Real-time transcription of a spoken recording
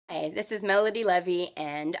Hi, this is Melody Levy,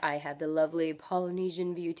 and I have the lovely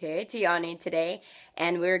Polynesian beauty, Tiani, today,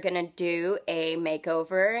 and we're gonna do a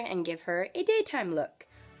makeover and give her a daytime look.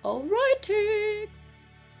 Alrighty!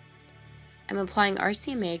 I'm applying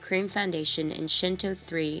RCMA Cream Foundation in Shinto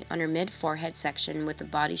 3 on her mid-forehead section with the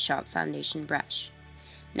Body Shop foundation brush.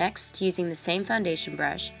 Next, using the same foundation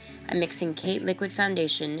brush, I'm mixing Kate Liquid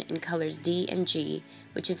Foundation in colors D and G,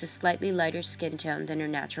 which is a slightly lighter skin tone than her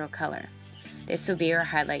natural color. This will be her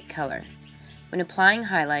highlight color. When applying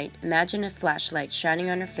highlight, imagine a flashlight shining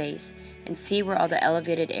on her face and see where all the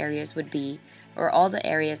elevated areas would be, or all the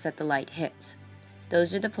areas that the light hits.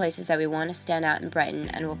 Those are the places that we want to stand out and brighten,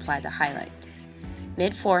 and we'll apply the highlight.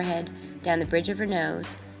 Mid-forehead, down the bridge of her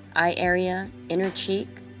nose, eye area, inner cheek,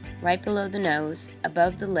 right below the nose,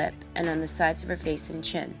 above the lip, and on the sides of her face and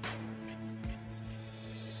chin.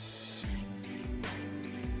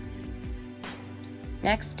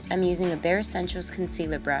 Next, I'm using a Bare Essentials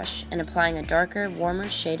concealer brush and applying a darker, warmer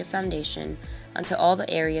shade of foundation onto all the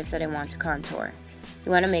areas that I want to contour.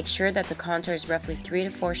 You want to make sure that the contour is roughly 3 to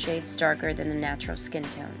 4 shades darker than the natural skin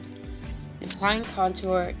tone. Applying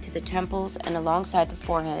contour to the temples and alongside the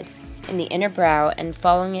forehead, in the inner brow, and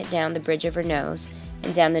following it down the bridge of her nose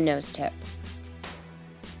and down the nose tip.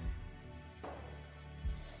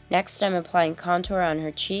 Next, I'm applying contour on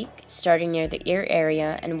her cheek, starting near the ear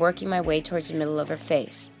area and working my way towards the middle of her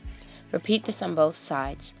face. Repeat this on both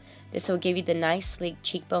sides. This will give you the nice, sleek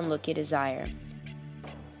cheekbone look you desire.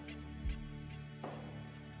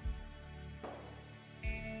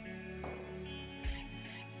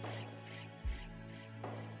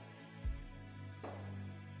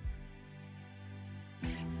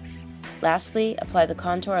 Lastly, apply the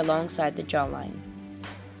contour alongside the jawline.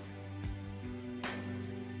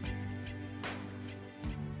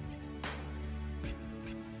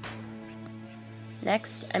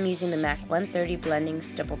 Next, I'm using the MAC 130 blending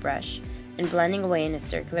stipple brush and blending away in a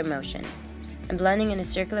circular motion. I'm blending in a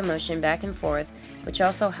circular motion back and forth, which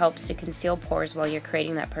also helps to conceal pores while you're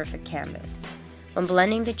creating that perfect canvas. When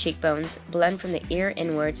blending the cheekbones, blend from the ear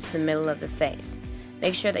inwards to the middle of the face.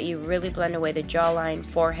 Make sure that you really blend away the jawline,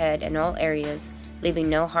 forehead, and all areas, leaving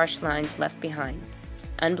no harsh lines left behind.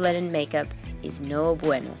 Unblended makeup is no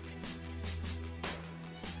bueno.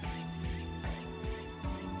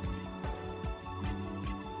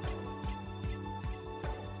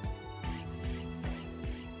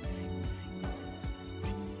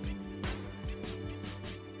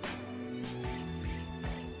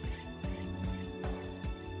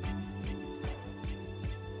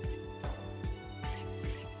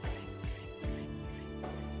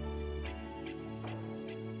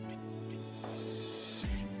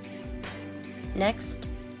 Next,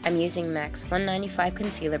 I'm using MAC's 195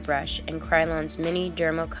 concealer brush and Krylon's Mini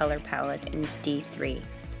Dermo Color Palette in D3.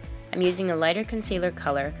 I'm using a lighter concealer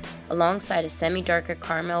color alongside a semi-darker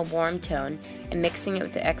caramel warm tone and mixing it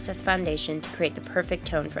with the excess foundation to create the perfect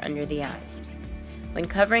tone for under the eyes. When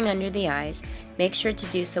covering under the eyes, make sure to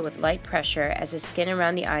do so with light pressure as the skin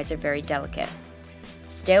around the eyes are very delicate.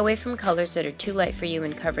 Stay away from colors that are too light for you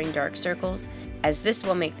when covering dark circles, as this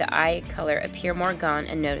will make the eye color appear more gone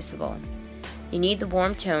and noticeable. You need the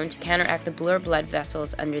warm tone to counteract the blur blood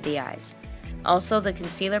vessels under the eyes. Also, the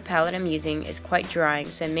concealer palette I'm using is quite drying,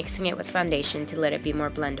 so I'm mixing it with foundation to let it be more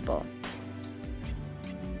blendable.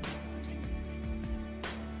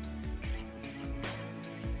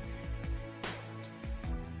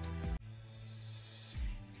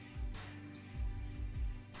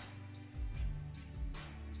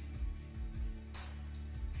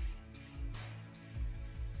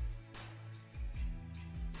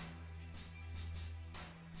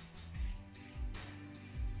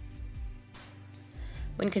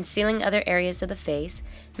 When concealing other areas of the face,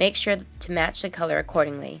 make sure to match the color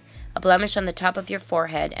accordingly. A blemish on the top of your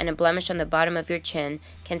forehead and a blemish on the bottom of your chin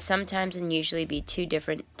can sometimes and usually be two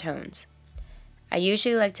different tones. I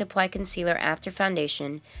usually like to apply concealer after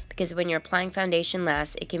foundation because when you're applying foundation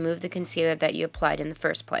last, it can move the concealer that you applied in the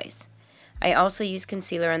first place. I also use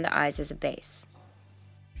concealer on the eyes as a base.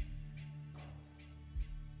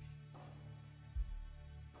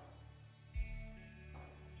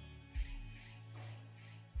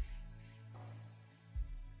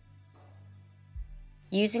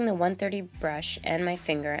 Using the 130 brush and my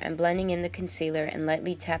finger, I'm blending in the concealer and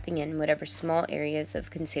lightly tapping in whatever small areas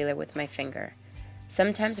of concealer with my finger.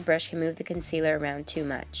 Sometimes a brush can move the concealer around too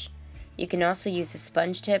much. You can also use a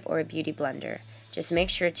sponge tip or a beauty blender. Just make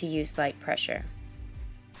sure to use light pressure.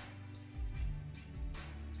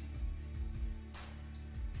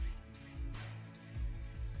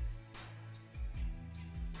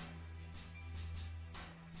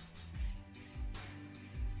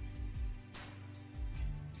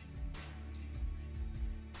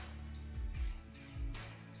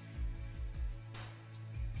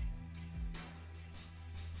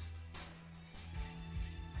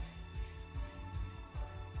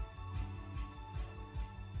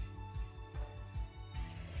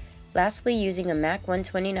 Lastly, using a MAC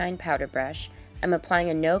 129 powder brush, I'm applying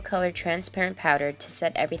a no-color transparent powder to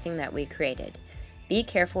set everything that we created. Be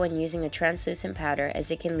careful when using a translucent powder as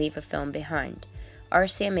it can leave a film behind.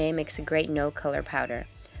 RCMA makes a great no-color powder.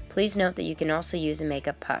 Please note that you can also use a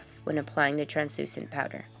makeup puff when applying the translucent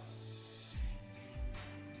powder.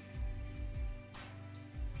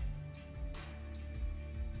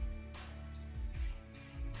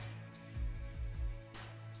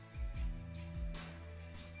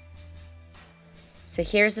 So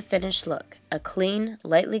here's the finished look, a clean,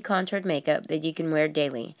 lightly contoured makeup that you can wear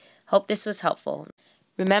daily. Hope this was helpful.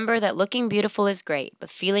 Remember that looking beautiful is great, but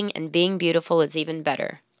feeling and being beautiful is even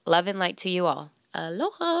better. Love and light to you all.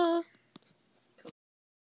 Aloha!